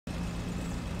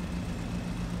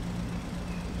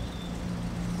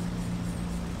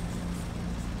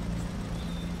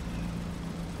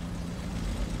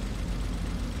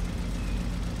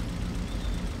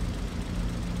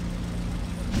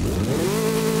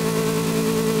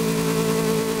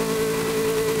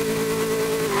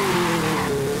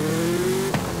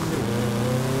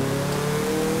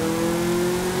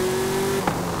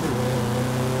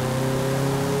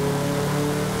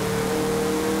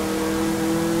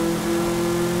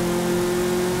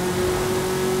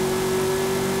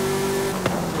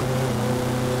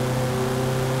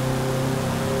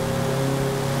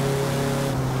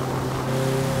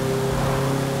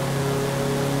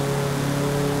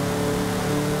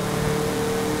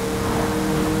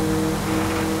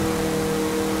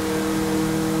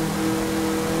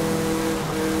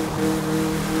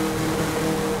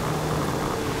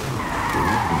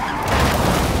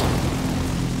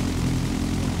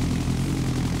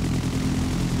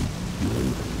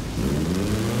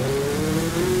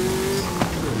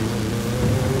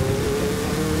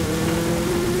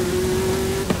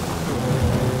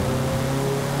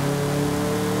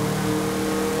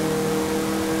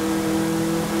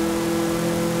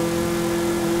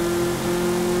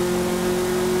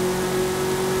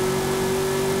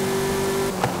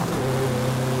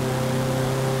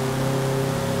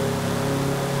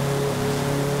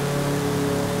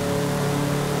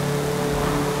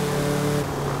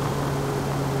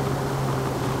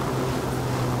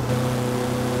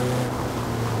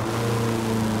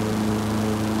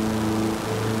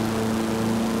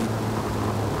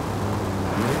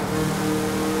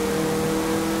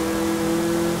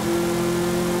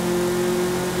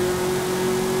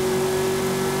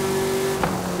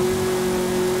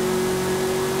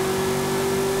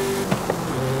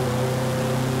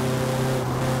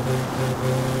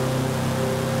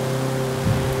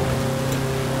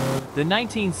The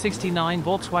 1969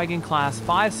 Volkswagen Class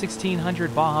 5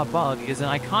 1600 Baja Bug is an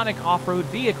iconic off-road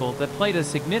vehicle that played a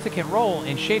significant role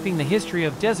in shaping the history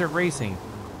of desert racing.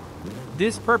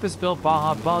 This purpose-built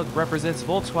Baja Bug represents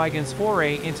Volkswagen's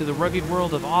foray into the rugged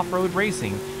world of off-road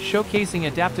racing, showcasing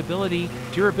adaptability,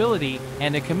 durability,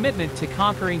 and a commitment to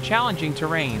conquering challenging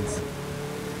terrains.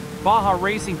 Baja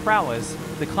racing prowess.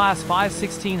 The Class 5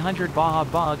 1600 Baja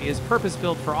Bug is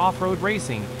purpose-built for off-road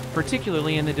racing,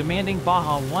 particularly in the demanding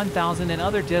Baja 1000 and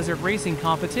other desert racing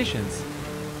competitions.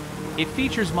 It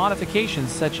features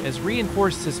modifications such as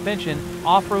reinforced suspension,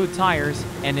 off-road tires,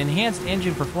 and enhanced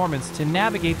engine performance to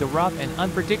navigate the rough and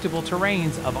unpredictable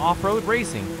terrains of off-road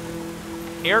racing.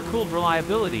 Air-cooled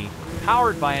reliability.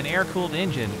 Powered by an air-cooled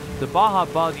engine, the Baja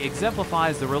Bug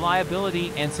exemplifies the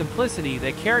reliability and simplicity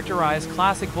that characterize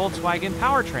classic Volkswagen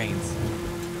powertrains.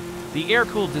 The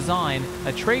air-cooled design,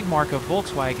 a trademark of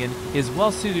Volkswagen, is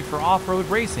well suited for off-road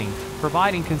racing,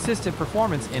 providing consistent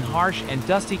performance in harsh and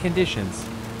dusty conditions.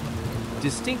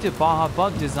 Distinctive Baja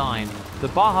Bug design. The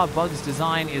Baja Bug's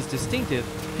design is distinctive,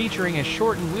 featuring a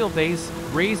shortened wheelbase,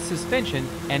 raised suspension,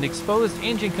 and exposed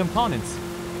engine components.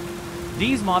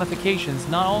 These modifications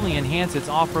not only enhance its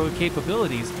off-road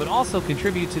capabilities but also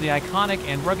contribute to the iconic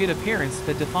and rugged appearance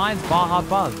that defines Baja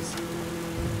Bugs.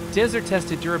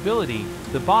 Desert-tested durability.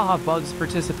 The Baja Bug's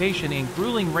participation in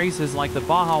grueling races like the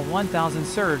Baja 1000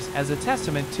 serves as a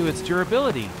testament to its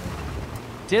durability.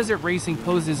 Desert racing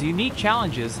poses unique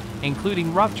challenges,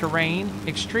 including rough terrain,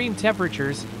 extreme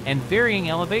temperatures, and varying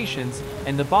elevations,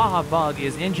 and the Baja Bug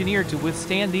is engineered to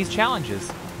withstand these challenges.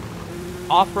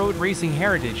 Off-road racing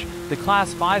heritage. The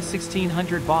Class 5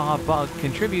 1600 Baja Bug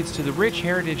contributes to the rich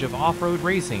heritage of off-road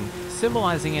racing,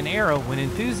 symbolizing an era when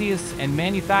enthusiasts and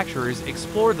manufacturers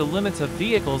explored the limits of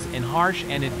vehicles in harsh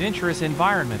and adventurous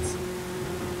environments.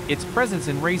 Its presence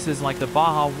in races like the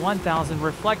Baja 1000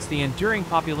 reflects the enduring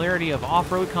popularity of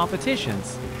off-road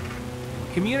competitions.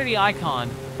 Community icon.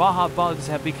 Baja Bugs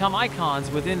have become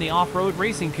icons within the off-road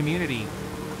racing community.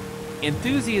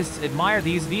 Enthusiasts admire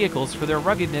these vehicles for their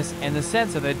ruggedness and the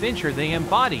sense of adventure they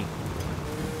embody.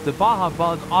 The Baja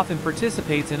Bug often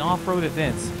participates in off-road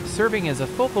events, serving as a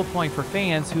focal point for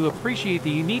fans who appreciate the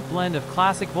unique blend of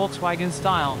classic Volkswagen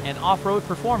style and off-road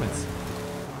performance.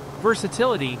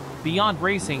 Versatility. Beyond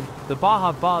racing, the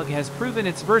Baja Bug has proven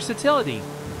its versatility.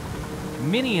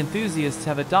 Many enthusiasts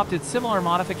have adopted similar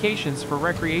modifications for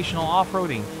recreational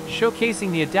off-roading,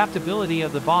 showcasing the adaptability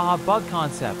of the Baja Bug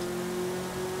concept.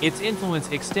 Its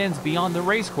influence extends beyond the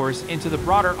racecourse into the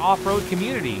broader off-road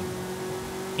community.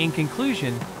 In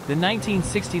conclusion, the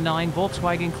 1969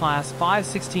 Volkswagen Class 5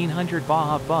 1600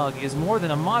 Baja Bug is more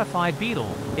than a modified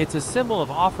Beetle. It's a symbol of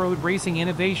off-road racing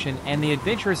innovation and the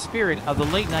adventurous spirit of the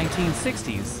late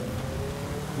 1960s.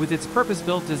 With its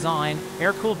purpose-built design,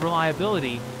 air-cooled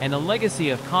reliability, and a legacy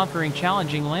of conquering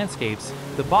challenging landscapes,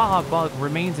 the Baja Bug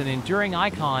remains an enduring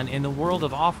icon in the world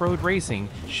of off-road racing,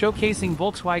 showcasing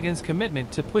Volkswagen's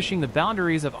commitment to pushing the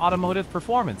boundaries of automotive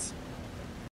performance.